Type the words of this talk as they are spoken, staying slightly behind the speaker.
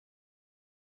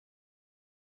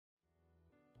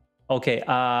Okay,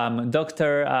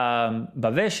 Dr.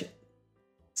 Bhavesh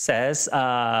says,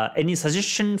 any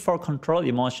suggestion for control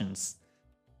emotions?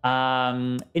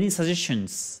 Any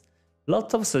suggestions?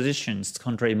 Lots of suggestions to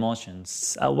control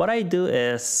emotions. What I do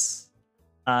is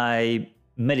I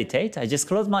meditate. I just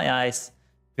close my eyes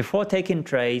before taking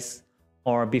trades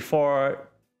or before,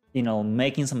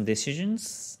 making some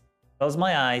decisions. Close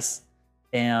my eyes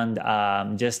and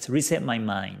just reset my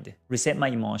mind, reset my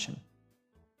emotion.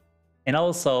 And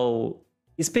also,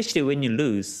 especially when you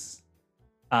lose,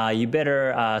 you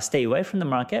better stay away from the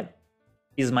market,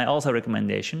 is my also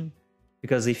recommendation.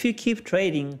 Because if you keep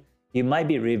trading, you might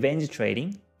be revenge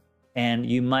trading and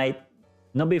you might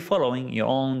not be following your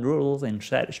own rules and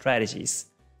strategies.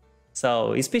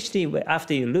 So especially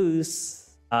after you lose,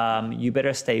 you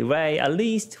better stay away at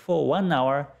least for 1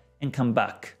 hour and come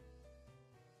back.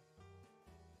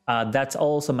 That's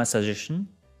also my suggestion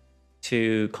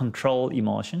to control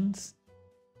emotions.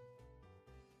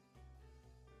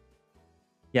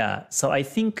 Yeah, so I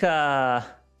think,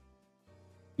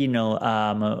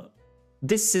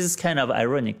 this is kind of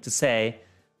ironic to say,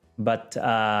 but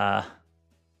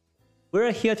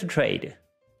we're here to trade.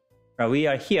 We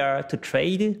are here to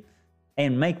trade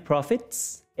and make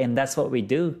profits, and that's what we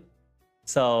do.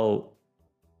 So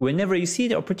whenever you see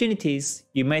the opportunities,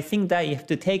 you may think that you have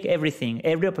to take everything,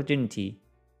 every opportunity,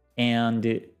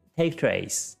 and take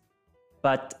trades.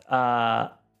 But I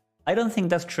don't think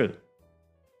that's true,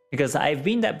 because I've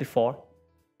been that before,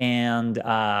 and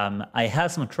I had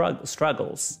some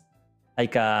struggles.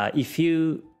 Like if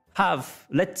you have,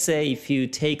 let's say, if you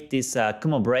take this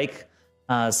Kumo break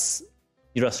as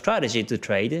your strategy to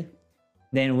trade,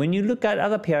 then when you look at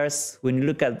other pairs, when you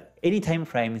look at any time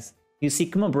frames, you see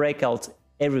Kumo breakouts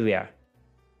everywhere,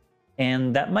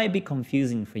 and that might be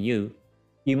confusing for you.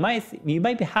 You might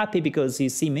be happy because you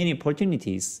see many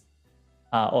opportunities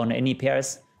on any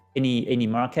pairs, any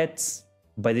markets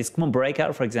by this Kumo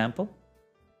breakout, for example.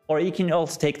 Or you can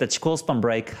also take the Chikou span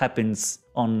break happens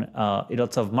on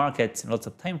lots of markets, lots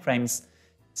of time frames.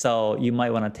 So you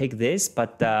might want to take this,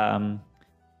 but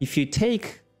if you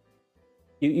take,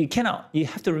 you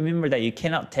have to remember that you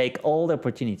cannot take all the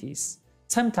opportunities.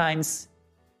 Sometimes,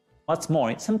 what's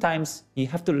more, sometimes you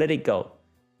have to let it go.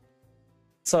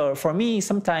 So for me,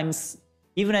 sometimes,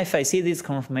 even if I see these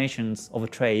confirmations of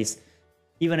trades,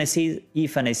 even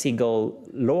if I see go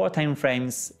lower time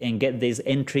frames and get these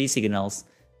entry signals,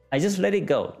 I just let it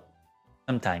go.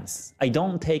 Sometimes I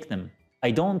don't take them.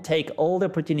 I don't take all the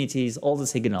opportunities, all the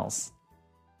signals.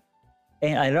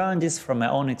 And I learned this from my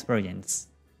own experience,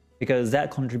 because that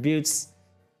contributes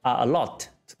a lot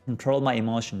to control my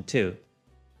emotion too.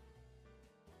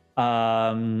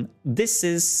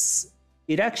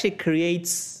 It actually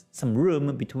creates some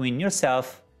room between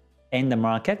yourself and the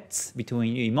markets,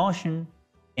 between your emotion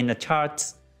and the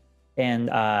charts, and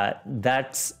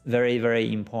that's very,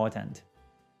 very important.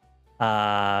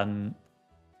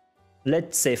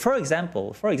 Let's say, for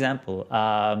example,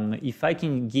 if I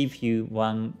can give you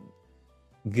one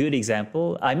good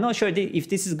example, I'm not sure if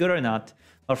this is good or not,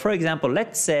 but for example,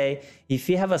 let's say if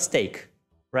you have a steak,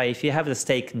 right? If you have the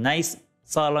steak, nice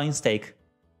sirloin steak,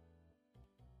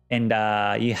 and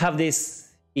you have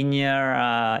this in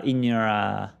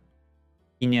your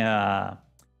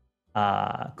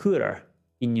cooler,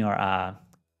 in your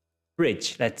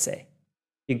fridge, let's say.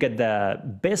 You get the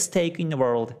best steak in the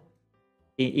world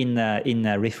in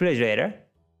the refrigerator,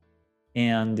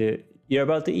 and you're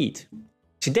about to eat.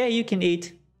 Today you can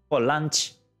eat for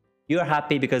lunch. You're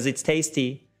happy because it's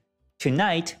tasty.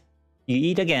 Tonight you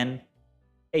eat again,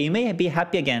 and you may be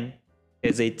happy again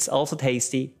because it's also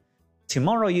tasty.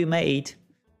 Tomorrow you may eat,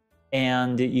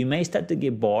 and you may start to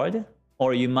get bored,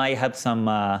 or you might have some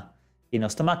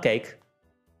stomachache,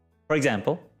 for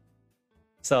example.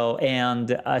 So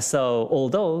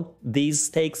although these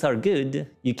steaks are good,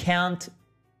 you can't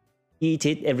eat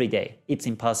it every day. It's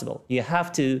impossible. You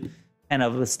have to kind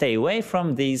of stay away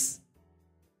from these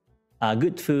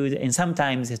good food, and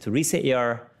sometimes you have to reset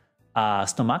your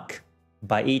stomach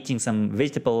by eating some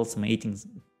vegetables, eating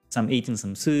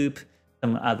some soup,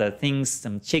 some other things,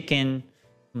 some chicken,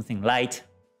 something light.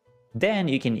 Then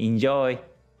you can enjoy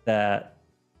the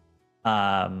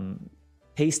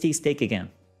tasty steak again.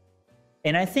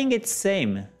 And I think it's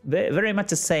same, very much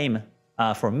the same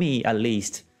for me at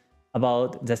least,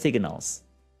 about the signals.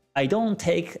 I don't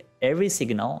take every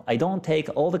signal, I don't take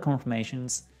all the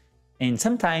confirmations, and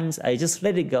sometimes I just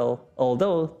let it go,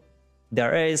 although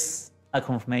there is a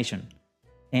confirmation.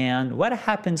 And what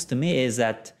happens to me is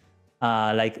that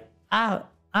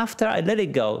after I let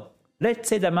it go, let's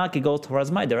say the market goes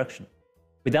towards my direction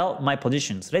without my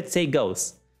positions, let's say it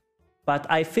goes, but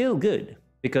I feel good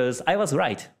because I was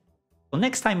right. So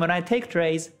next time when I take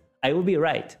trades, I will be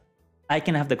right. I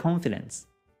can have the confidence.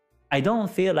 I don't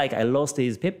feel like I lost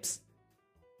these pips.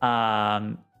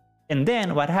 And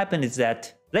then what happened is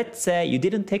that, let's say you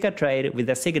didn't take a trade with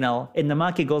a signal and the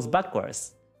market goes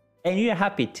backwards. And you're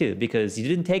happy too because you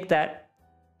didn't take that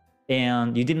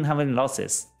and you didn't have any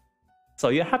losses. So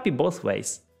you're happy both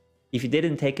ways if you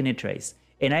didn't take any trades.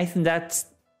 And I think that's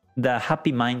the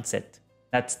happy mindset.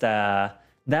 That's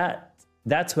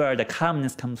where the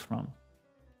calmness comes from.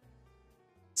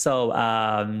 So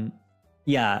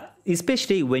yeah,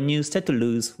 especially when you start to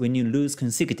lose, when you lose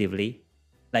consecutively,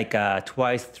 like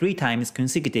twice, 3 times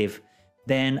consecutive,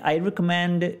 then I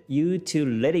recommend you to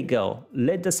let it go.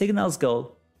 Let the signals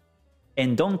go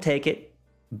and don't take it,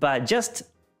 but just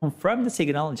confirm the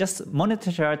signal, just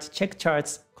monitor charts, check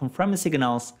charts, confirm the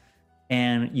signals,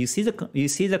 and you see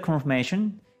the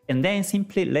confirmation, and then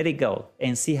simply let it go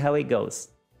and see how it goes.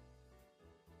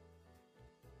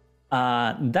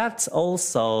 That's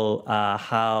also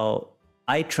how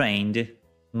I trained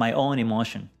my own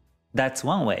emotion. That's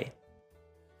one way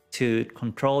to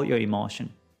control your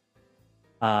emotion.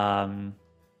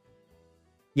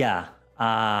 Yeah,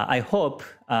 I hope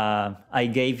I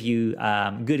gave you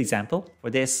a good example for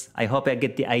this. I hope I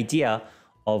get the idea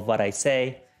of what I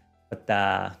say. But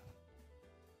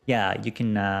yeah, you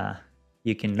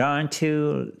can learn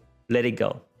to let it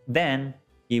go. Then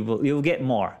you will get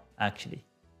more actually.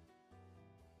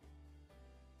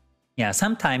 Yeah,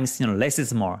 sometimes less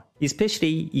is more.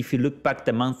 Especially if you look back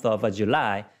the month of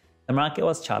July, the market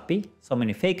was choppy, so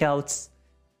many fake outs.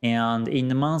 And in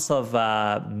the month of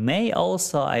May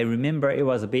also, I remember it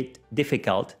was a bit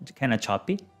difficult, kind of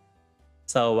choppy.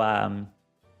 So,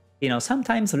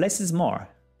 sometimes less is more.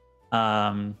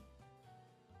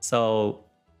 So,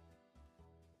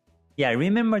 yeah,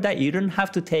 remember that you don't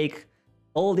have to take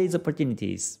all these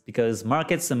opportunities because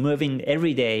markets are moving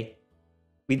every day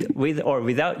with or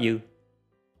without you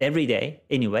every day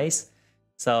anyways.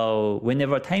 So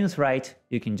whenever time is right,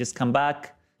 you can just come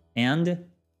back and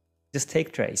just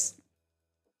take trades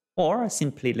or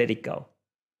simply let it go.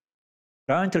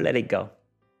 Learn to let it go.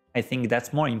 I think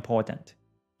that's more important.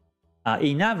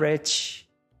 In average,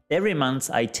 every month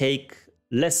I take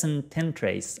less than 10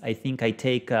 trades. I think I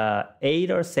take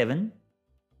 8 or 7.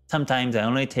 Sometimes I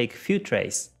only take few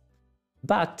trades.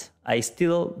 But I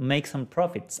still make some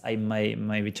profits.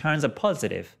 My returns are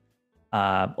positive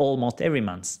almost every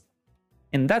month.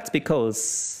 And that's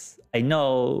because I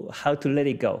know how to let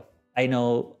it go. I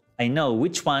know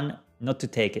which one not to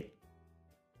take it.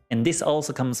 And this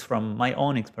also comes from my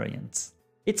own experience.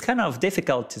 It's kind of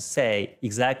difficult to say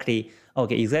exactly,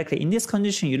 okay, exactly in this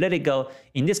condition you let it go,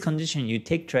 in this condition you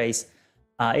take trades.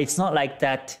 It's not like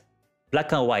that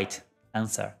black and white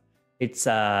answer. It's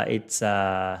it's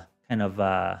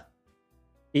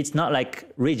not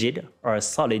like rigid or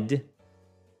solid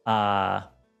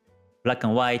black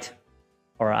and white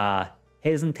or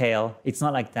heads and tail. It's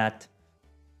not like that.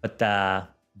 But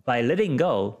by letting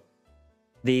go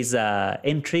these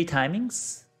entry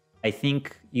timings, I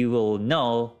think you will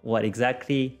know what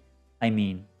exactly I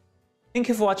mean. Thank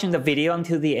you for watching the video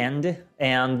until the end.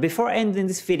 And before ending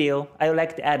this video, I would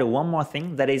like to add one more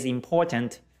thing that is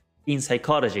important in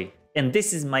psychology. And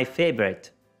this is my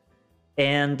favorite.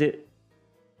 And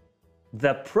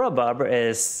the proverb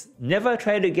is, never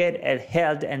try to get a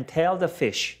head and tail of the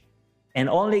fish and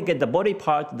only get the body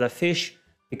part of the fish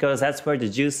because that's where the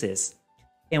juice is.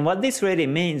 And what this really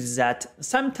means is that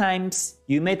sometimes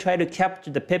you may try to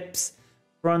capture the pips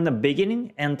from the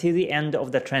beginning until the end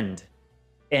of the trend.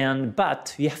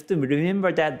 But you have to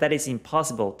remember that that is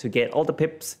impossible to get all the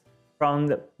pips from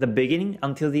the beginning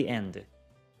until the end.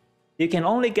 You can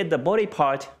only get the body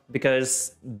part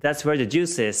because that's where the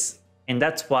juice is. And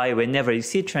that's why whenever you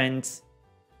see trends,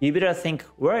 you better think,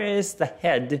 where is the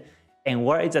head and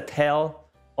where is the tail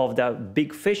of the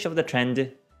big fish of the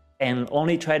trend, and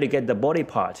only try to get the body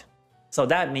part. So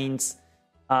that means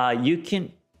you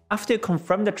can, after you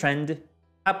confirm the trend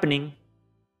happening,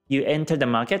 you enter the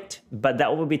market, but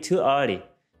that will be too early.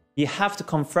 You have to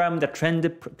confirm the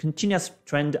trend, continuous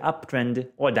trend, uptrend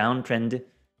or downtrend,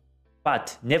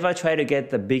 but never try to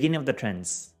get the beginning of the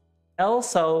trends.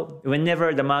 Also,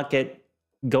 whenever the market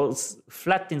goes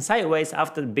flat and sideways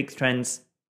after the big trends,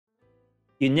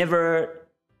 you never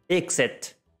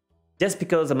exit just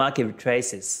because the market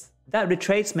retraces. That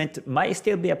retracement might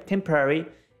still be temporary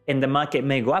and the market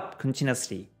may go up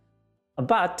continuously.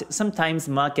 But sometimes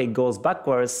the market goes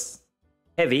backwards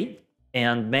heavy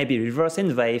and maybe reverse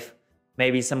end wave,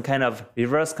 maybe some kind of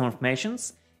reverse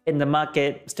confirmations, and the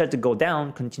market start to go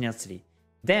down continuously.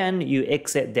 Then you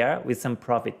exit there with some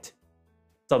profit.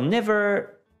 So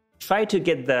never try to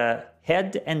get the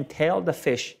head and tail of the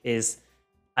fish is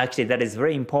actually, that is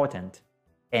very important.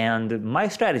 And my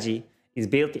strategy is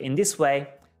built in this way.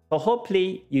 So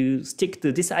hopefully you stick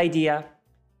to this idea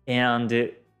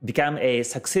and become a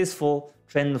successful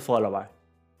trend follower.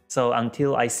 So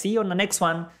until I see you on the next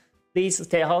one, please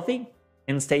stay healthy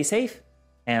and stay safe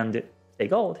and stay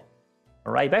gold.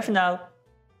 Alright, bye for now.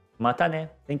 Mata ne.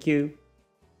 Thank you.